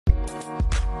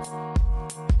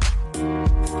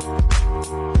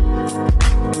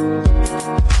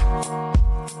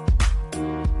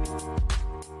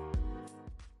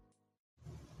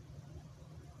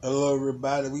Hello,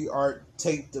 everybody. We are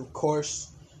taped, of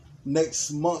course,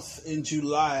 next month in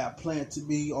July. I plan to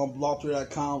be on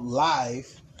blogger.com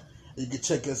live. You can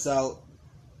check us out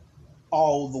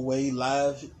all the way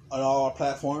live on all our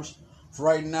platforms. For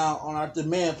right now, on our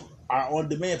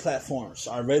on-demand platforms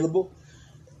are available.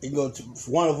 You can go to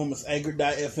one of them is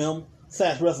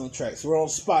Anchor.fm/Wrestling Tracks. We're on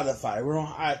Spotify. We're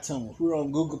on iTunes. We're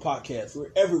on Google Podcasts.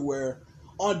 We're everywhere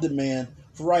on demand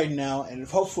for right now. And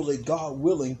hopefully, God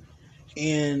willing,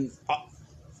 in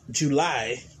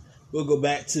July, we'll go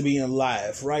back to being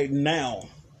live. Right now,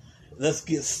 let's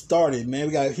get started, man.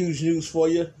 We got huge news for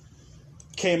you.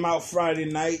 Came out Friday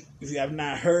night. If you have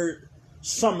not heard,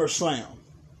 SummerSlam.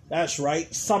 That's right,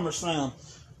 SummerSlam.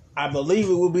 I believe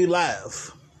it will be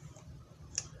live.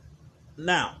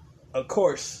 Now, of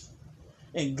course,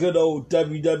 in good old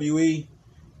WWE,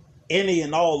 any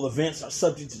and all events are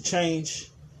subject to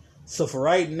change. So for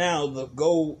right now, the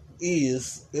goal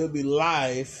is it'll be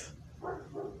live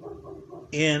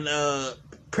in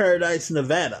Paradise,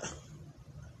 Nevada.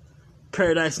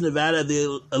 Paradise, Nevada,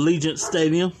 the Allegiant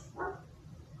Stadium.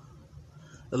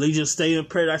 Allegiant Stadium,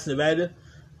 Paradise, Nevada,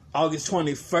 August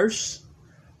 21st.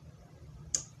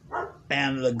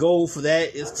 And the goal for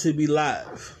that is to be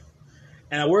live.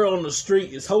 And Word on the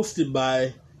Street is hosted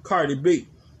by Cardi B.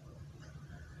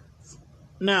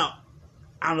 Now,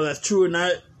 I don't know if that's true or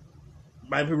not.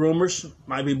 Might be rumors,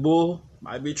 might be bull,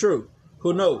 might be true.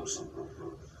 Who knows?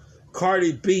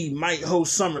 Cardi B might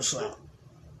host SummerSlam.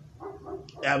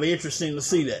 That'll be interesting to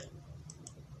see that.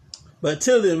 But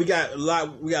until then, we got a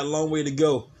long way to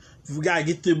go. We gotta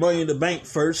get through Money in the Bank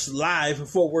first, live in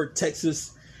Fort Worth,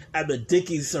 Texas, at the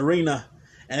Dickies Arena,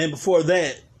 and then before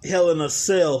that, Hell in a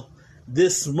Cell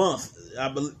this month, I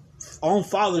believe, on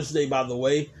Father's Day, by the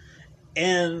way,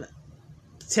 in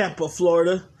Tampa,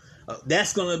 Florida.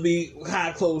 That's gonna be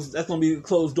closed. That's gonna be a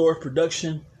closed door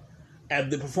production at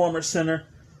the Performance Center.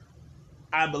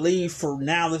 I believe for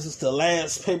now this is the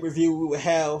last pay-per-view we will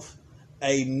have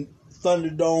a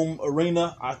Thunderdome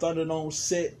arena. Our Thunderdome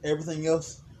set, everything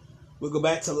else. We'll go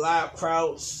back to live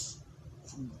crowds,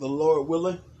 the Lord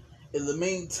willing. In the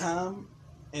meantime,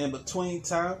 in between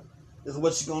time, is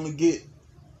what you're gonna get.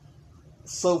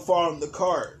 So far on the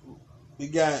card, we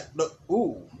got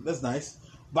that's nice.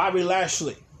 Bobby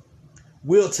Lashley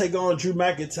will take on Drew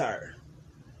McIntyre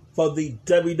for the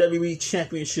WWE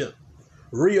Championship.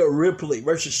 Rhea Ripley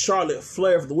versus Charlotte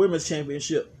Flair for the Women's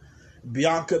Championship.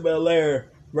 Bianca Belair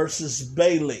versus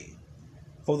Bayley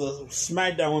for the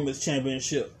SmackDown Women's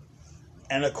Championship.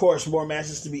 And of course, more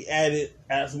matches to be added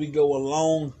as we go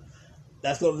along.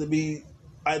 That's going to be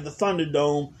at the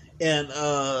Thunderdome and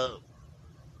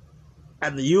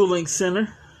at the Yuling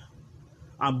Center.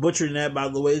 I'm butchering that, by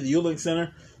the way. The Yuling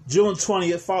Center, June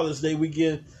 20th, Father's Day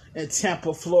weekend in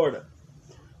Tampa, Florida.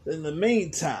 In the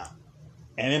meantime,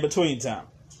 and in between time,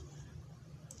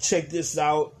 check this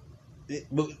out. The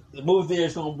movie theater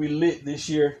is going to be lit this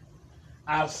year.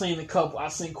 I've seen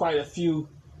quite a few.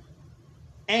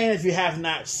 And if you have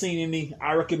not seen any,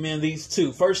 I recommend these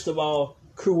two. First of all,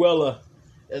 Cruella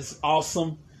is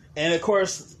awesome. And of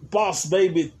course, Boss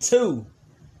Baby 2.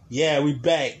 Yeah, we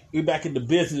back. We back in the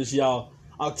business, y'all.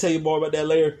 I'll tell you more about that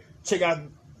later. Check out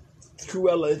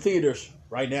Cruella in theaters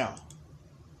right now.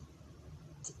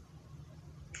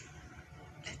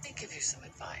 Let me give you some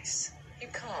advice. You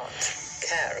can't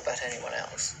care about anyone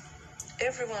else.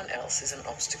 Everyone else is an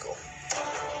obstacle.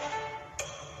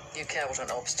 You care what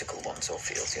an obstacle wants or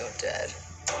feels, you're dead.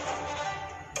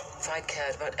 If I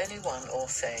cared about anyone or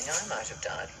thing, I might have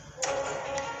died.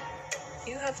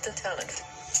 You have the talent.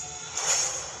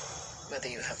 Whether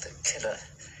you have the killer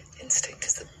instinct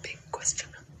is the big question.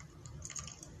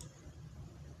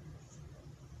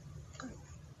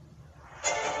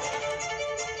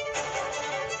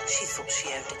 She thought she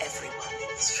owned everyone.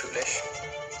 It's foolish.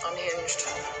 Unhinged.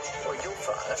 Or you're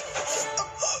fired.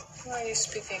 Why are you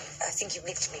speaking? I think you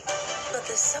nicked me. But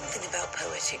there's something about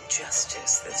poetic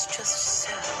justice that's just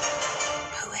so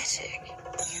poetic.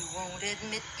 You won't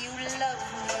admit you love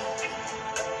me,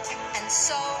 and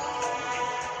so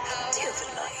Dear the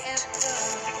light.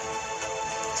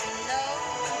 to know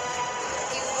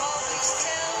you always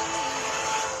tell me.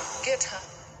 Get her.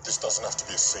 This doesn't have to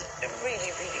be a scene. It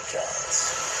really, really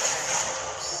does.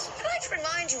 I'd like to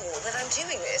remind you all that I'm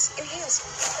doing this in heels.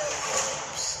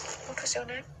 What was your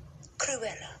name?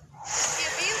 Cruella.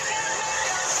 If you can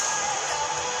look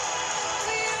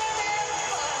we'll never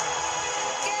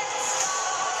get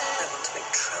started. I want to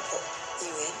make trouble.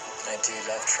 You in? I do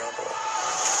love trouble.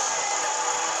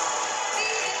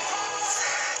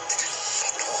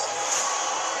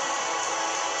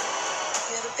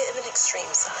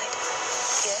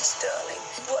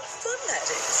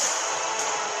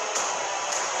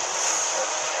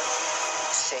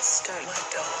 She stole my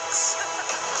dogs.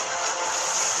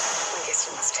 I guess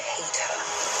you must hate her.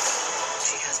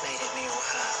 She has made it me or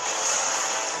her.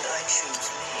 And I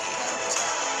choose me.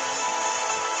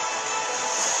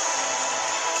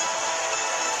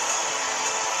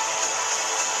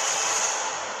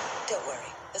 Don't worry.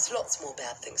 There's lots more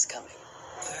bad things coming.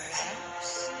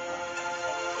 Perhaps.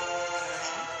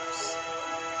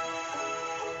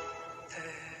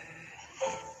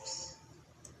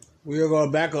 We are going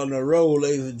back on the road,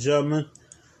 ladies and gentlemen.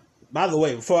 By the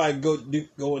way, before I go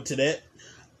into that,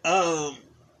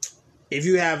 if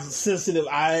you have sensitive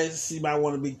eyes, you might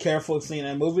want to be careful seeing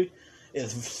that movie.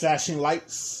 It's flashing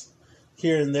lights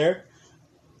here and there.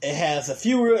 It has a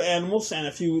few real animals and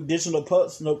a few digital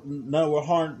pups. None were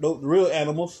harmed. No, the real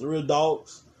animals, the real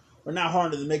dogs, were not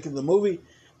harmed in the making of the movie,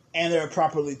 and they're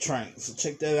properly trained. So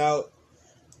check that out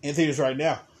in theaters right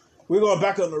now. We're going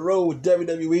back on the road with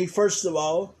WWE. First of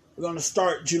all, we're going to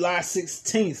start July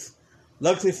 16th.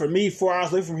 Luckily for me, 4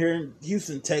 hours away from here in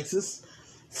Houston, Texas.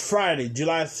 Friday,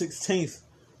 July 16th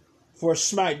for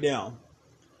SmackDown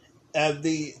at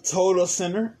the Total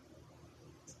Center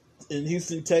in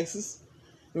Houston, Texas.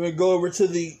 We're going to go over to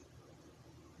the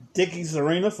Dickies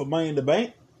Arena for Money in the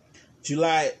Bank,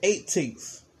 July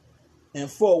 18th in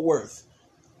Fort Worth.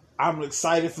 I'm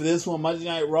excited for this one. Monday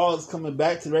Night Raw is coming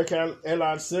back to the American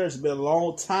Airlines Center. It's been a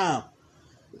long time.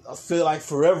 I feel like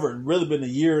forever. It's really been a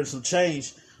year and some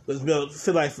change, but I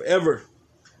feel like forever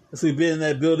since we've been in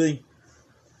that building.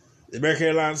 The American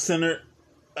Airlines Center,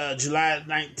 July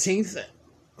 19th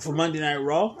for Monday Night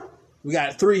Raw. We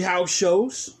got 3 house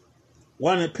shows.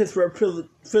 One in Pittsburgh,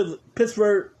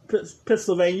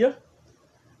 Pennsylvania.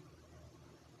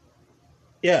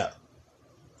 Yeah.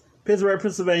 Pittsburgh,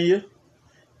 Pennsylvania.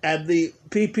 At the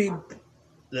PPG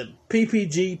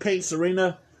Paints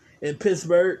Arena in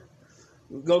Pittsburgh.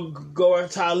 Go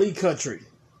to Ali Country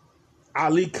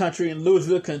in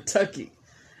Louisville, Kentucky,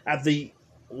 at the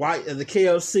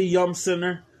KLC Yum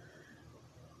Center.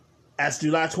 That's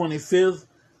July 25th.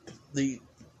 The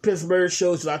Pittsburgh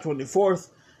show is July 24th,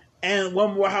 and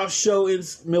one more house show in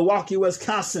Milwaukee,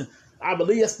 Wisconsin. I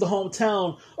believe that's the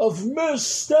hometown of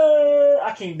Mr.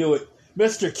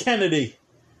 Kennedy.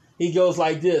 He goes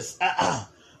like this,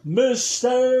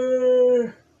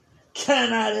 Mr.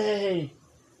 Kennedy.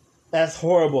 That's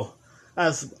horrible.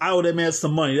 I owe that man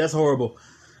some money. That's horrible.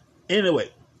 Anyway,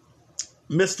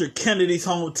 Mr. Kennedy's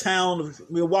hometown of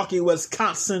Milwaukee,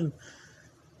 Wisconsin,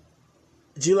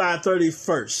 July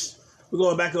 31st. We're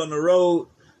going back on the road.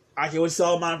 I can wish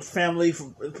all my family for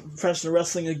professional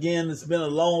wrestling again. It's been a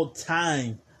long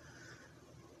time.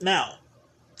 Now,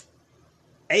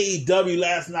 AEW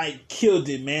last night killed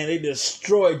it, man. They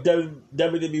destroyed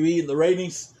WWE in the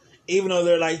ratings, even though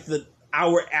they're like the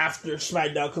hour after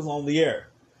SmackDown comes on the air.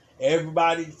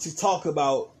 Everybody to talk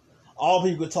about, all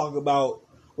people talk about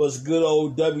was good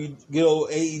old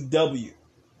AEW.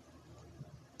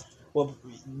 Well,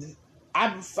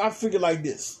 I figured like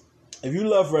this: if you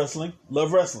love wrestling.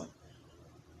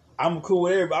 I'm cool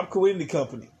with everybody. I'm cool with any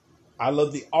company. I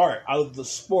love the art. I love the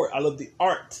sport. I love the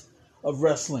art of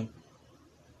wrestling.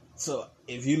 So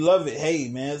if you love it, hey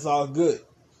man, it's all good.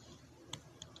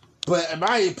 But in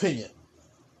my opinion,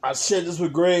 I shared this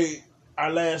with Greg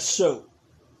our last show.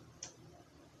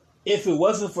 If it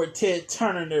wasn't for Ted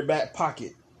Turner in their back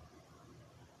pocket,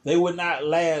 they would not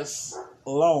last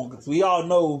long. Because we all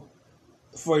know,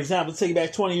 for example, take it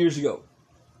back 20 years ago,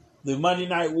 the Monday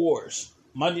Night Wars,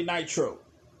 Monday Nitro,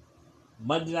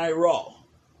 Monday Night Raw,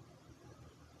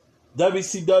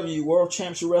 WCW, World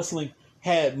Championship Wrestling,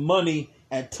 had money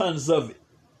and tons of it.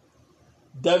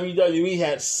 WWE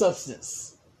had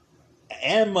substance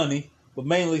and money, but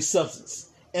mainly substance.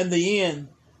 In the end,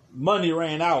 money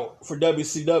ran out for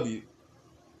WCW.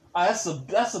 That's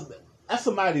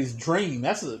somebody's dream.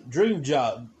 That's a dream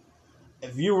job.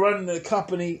 If you're running the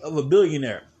company of a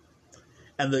billionaire,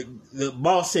 and the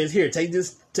boss says, "Here, take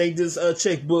this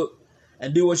checkbook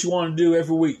and do what you want to do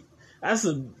every week." That's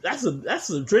a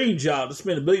dream job, to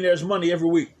spend a billionaire's money every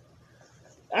week.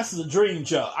 That's the dream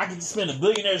job. I can spend a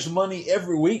billionaire's money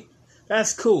every week.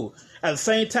 That's cool. At the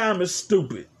same time, it's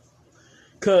stupid.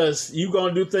 Because you're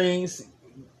going to do things,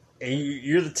 and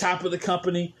you're the top of the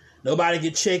company. Nobody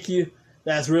can check you.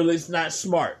 That's really not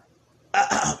smart.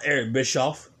 Eric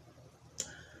Bischoff.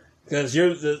 Because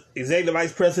you're the executive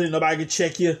vice president. Nobody can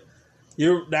check you.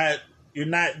 You're not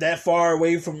that far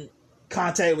away from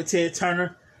contact with Ted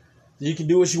Turner. You can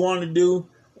do what you want to do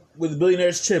with the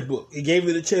billionaire's checkbook. He gave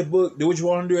you the checkbook. Do what you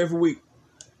want to do every week.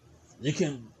 You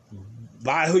can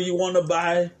buy who you want to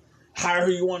buy, hire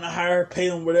who you want to hire, pay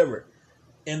them whatever.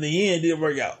 In the end, it didn't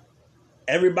work out.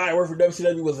 Everybody who worked for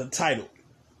WCW was entitled.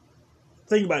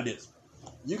 Think about this.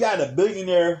 You got a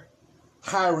billionaire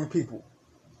hiring people.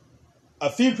 A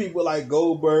few people like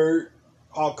Goldberg,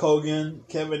 Hulk Hogan,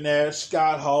 Kevin Nash,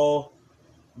 Scott Hall,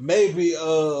 maybe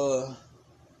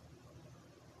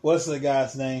what's the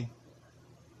guy's name?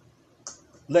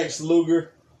 Lex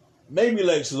Luger. Maybe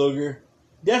Lex Luger.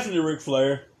 Definitely Ric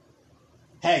Flair.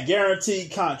 Had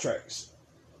guaranteed contracts.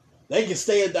 They can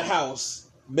stay at the house,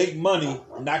 make money,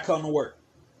 and not come to work.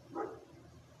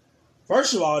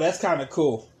 First of all, that's kind of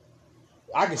cool.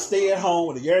 I can stay at home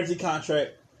with a guaranteed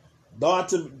contract, don't have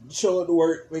to show up to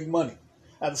work, make money.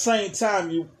 At the same time,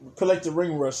 you collect the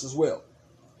ring rust as well.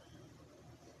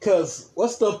 Because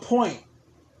what's the point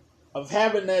of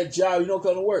having that job you don't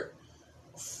come to work?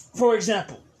 For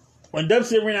example, when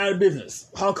WCW ran out of business,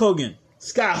 Hulk Hogan,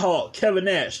 Scott Hall, Kevin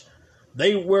Nash,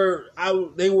 they were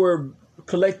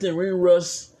collecting ring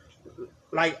rust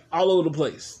like all over the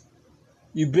place.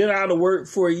 You've been out of work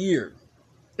for a year.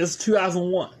 It's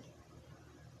 2001.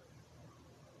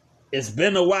 It's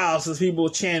been a while since people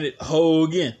chanted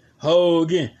Hogan,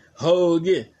 Hogan,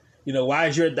 Hogan. You know, why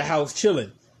is you at the house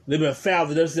chilling? They've been fouled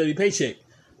the WCW paycheck.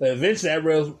 But eventually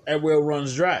that well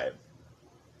runs dry.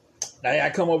 Now I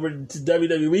come over to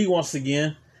WWE once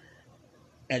again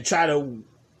and try to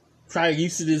get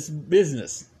used to this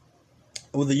business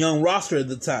with a young roster at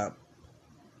the time.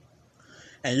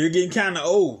 And you're getting kind of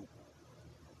old.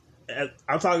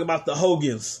 I'm talking about the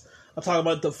Hogans. I'm talking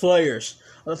about the Flairs.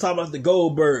 I'm talking about the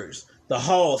Goldbergs, the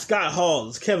Halls, Scott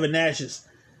Halls, Kevin Nashes.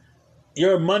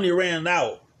 Your money ran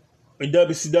out in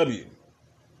WCW.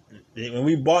 When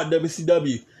we bought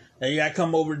WCW, and you got to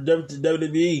come over to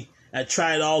WWE and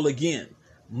try it all again.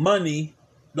 Money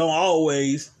don't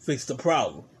always fix the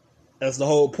problem. That's the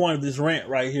whole point of this rant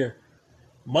right here.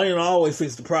 Money don't always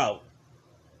fix the problem.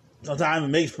 Sometimes it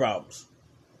makes problems.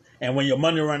 And when your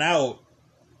money run out,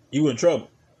 you in trouble.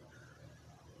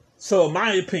 So in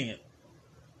my opinion,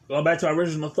 going back to our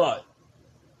original thought,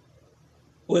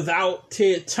 without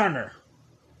Ted Turner,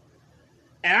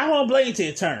 and I don't blame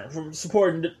Ted Turner for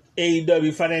supporting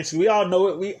AEW financially. We all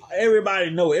know it. Everybody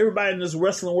know it. Everybody in this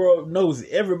wrestling world knows it.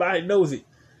 Everybody knows it.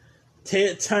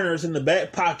 Ted Turner's in the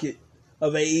back pocket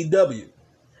of AEW.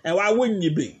 And why wouldn't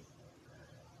you be?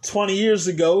 20 years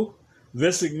ago,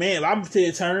 Vince McMahon, if I'm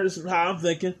Ted Turner, this is how I'm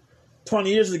thinking.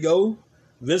 20 years ago,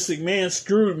 Vince McMahon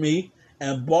screwed me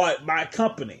and bought my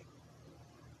company.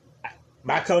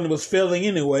 My company was failing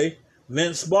anyway.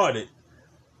 Vince bought it.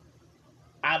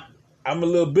 I'm a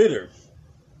little bitter.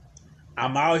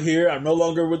 I'm out here. I'm no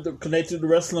longer connected to the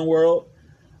wrestling world.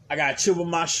 I got a chip on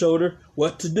my shoulder.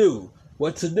 What to do?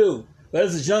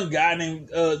 There's this young guy named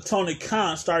Tony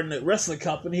Khan starting a wrestling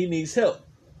company. He needs help.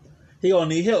 He gonna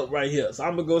need help right here. So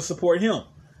I'm gonna go support him.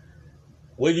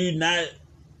 Would you not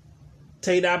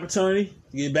take the opportunity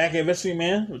to get back at Vince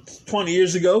McMahon 20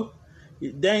 years ago?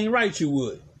 Dang right you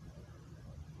would.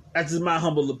 That's just my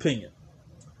humble opinion.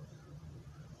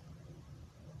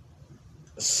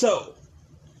 So,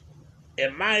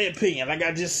 in my opinion, like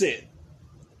I just said,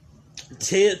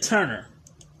 Ted Turner,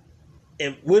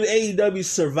 would AEW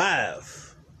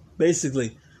survive?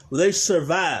 Basically, will they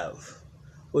survive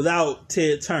without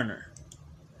Ted Turner?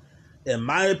 In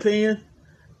my opinion,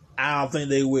 I don't think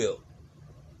they will.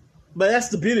 But that's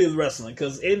the beauty of wrestling,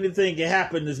 because anything can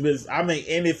happen in this business. I mean,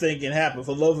 anything can happen.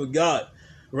 For the love of God,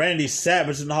 Randy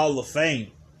Savage in the Hall of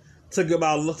Fame. Took a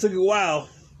while.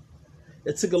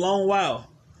 It took a long while.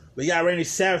 But you got Randy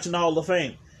Savage in the Hall of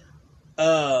Fame.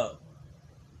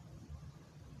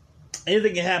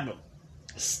 Anything can happen.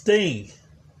 Sting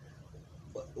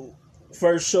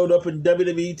first showed up in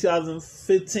WWE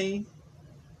 2015.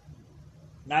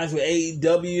 Now he's with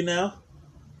AEW now.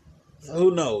 So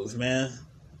who knows, man?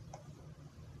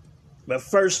 But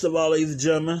first of all, ladies and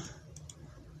gentlemen,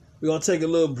 we're going to take a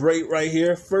little break right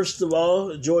here. First of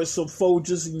all, enjoy some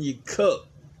Folgers in your cup.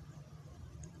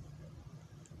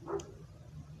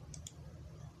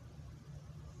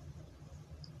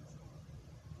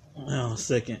 Hold on a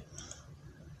second.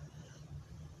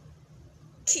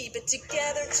 Keep it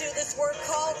together to this work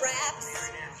called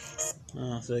raps. Hold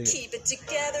on a second. Keep it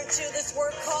together to this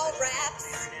work called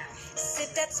raps.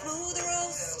 Sit that smooth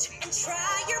roast and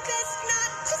try your best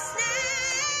not to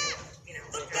snap.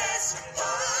 The best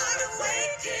part of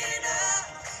waking up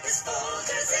is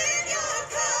Folgers in your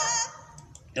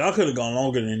cup. I could have gone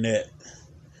longer than that.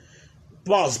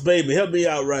 Boss baby, help me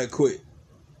out right quick.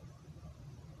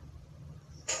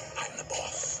 I'm the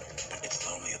boss, but it's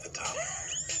lonely at the top.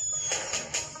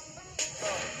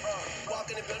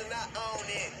 Walking the building, I own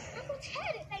it. Uncle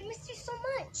Ted, I missed you so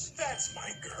much. That's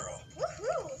my girl.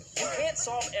 Woohoo! You can't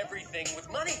solve everything with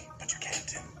money. But you can't,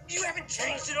 Tim. You haven't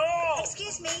changed at all.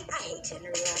 Excuse me, I hate to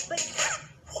interrupt, but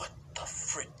What the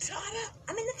frittata?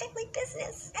 I'm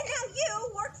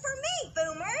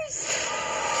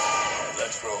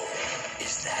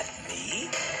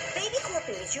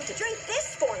use you to drink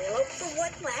this formula for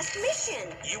one last mission.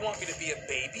 You want me to be a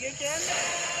baby again?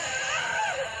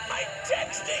 My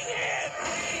texting head!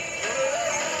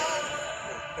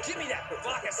 Give me that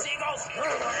flock of seagulls!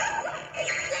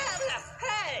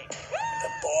 Hey! The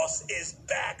boss is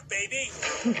back, baby.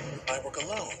 I work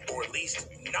alone, or at least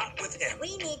not with him.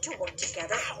 We need to work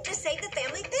together to save the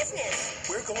family business.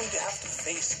 We're going to have to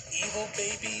face evil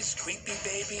babies, creepy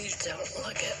babies, Don't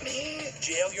look at me.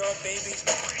 jail yard babies,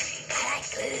 I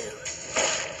like glue.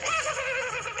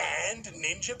 and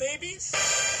ninja babies.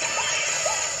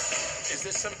 Is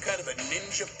this some kind of a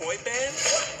ninja boy band?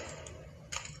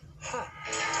 Huh.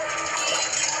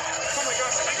 Oh my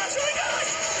gosh, oh my gosh, oh my gosh!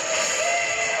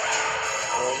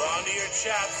 Hold on to your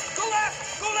chaps. Go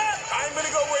left, go left! I'm gonna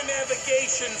go where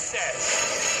navigation says.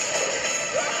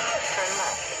 Turn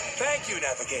left. Thank you,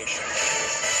 navigation.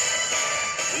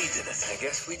 We did it. I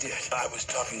guess we did. I was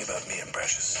talking about me and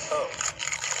Precious. Oh.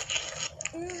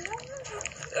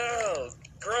 Oh,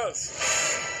 gross.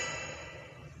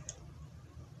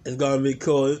 It's gonna be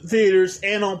cool in theaters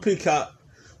and on Peacock,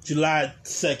 July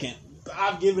 2nd.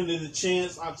 I've given it a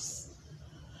chance.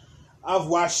 I've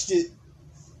watched it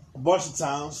a bunch of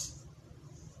times.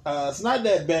 It's not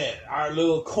that bad. Our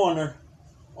little corner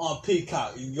on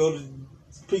Peacock. You go to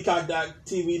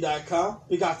peacocktv.com,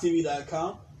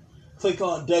 click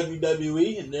on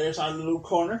WWE, and there's our little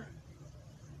corner.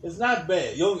 It's not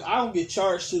bad. I don't get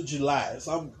charged till July,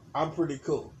 so I'm pretty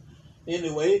cool.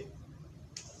 Anyway,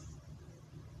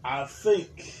 I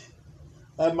think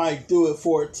that might do it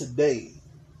for today.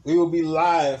 We will be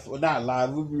live, or not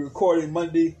live. We'll be recording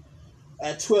Monday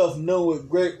at 12 noon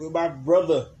with my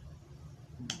brother,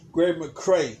 Greg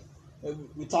McCray.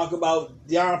 We talk about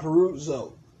Deonna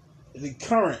Purrazzo, the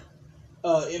current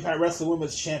Impact Wrestling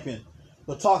Women's Champion.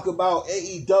 We'll talk about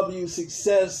AEW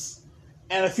success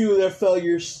and a few of their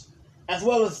failures, as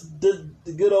well as the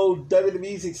good old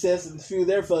WWE success and a few of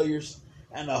their failures,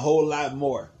 and a whole lot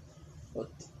more. But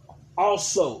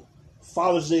also,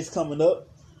 Father's Day's coming up.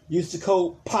 Use the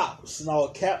code POPS in all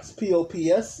caps,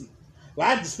 POPS. Well,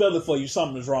 I had to spell it for you.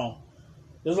 Something is wrong.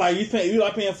 It's like you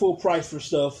like paying full price for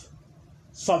stuff.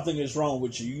 Something is wrong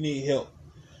with you. You need help.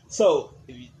 So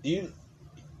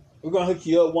we're gonna hook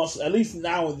you up once, at least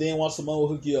now and then. Once a month, we'll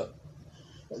hook you up.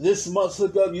 This month's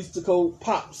hookup, use the code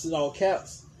POPS in all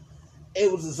caps. It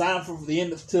was designed for the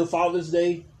end till Father's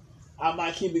Day. I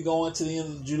might keep it going to the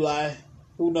end of July.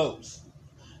 Who knows?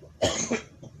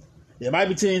 It might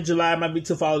be till the end of July. It might be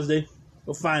till Father's Day.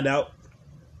 We'll find out.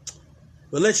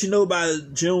 We'll let you know by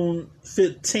June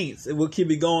 15th. It will keep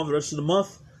it going the rest of the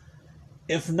month.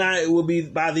 If not, it will be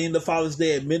by the end of Father's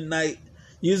Day at midnight.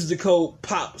 Use the code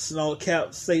POPS in all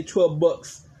caps. Say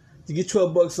 $12 to get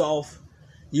 $12 off.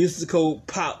 Use the code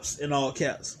POPS in all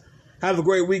caps. Have a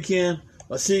great weekend.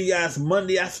 I'll see you guys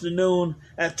Monday afternoon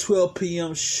at 12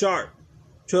 p.m. sharp.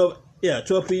 12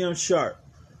 p.m. sharp.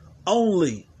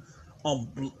 Only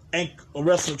on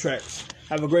Wrestling Tracks.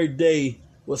 Have a great day.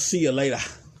 We'll see you later.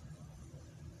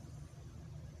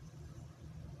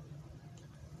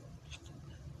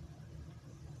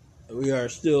 We are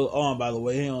still on, by the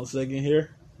way. Hang on a second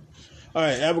here. All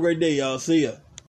right, have a great day, y'all. See ya.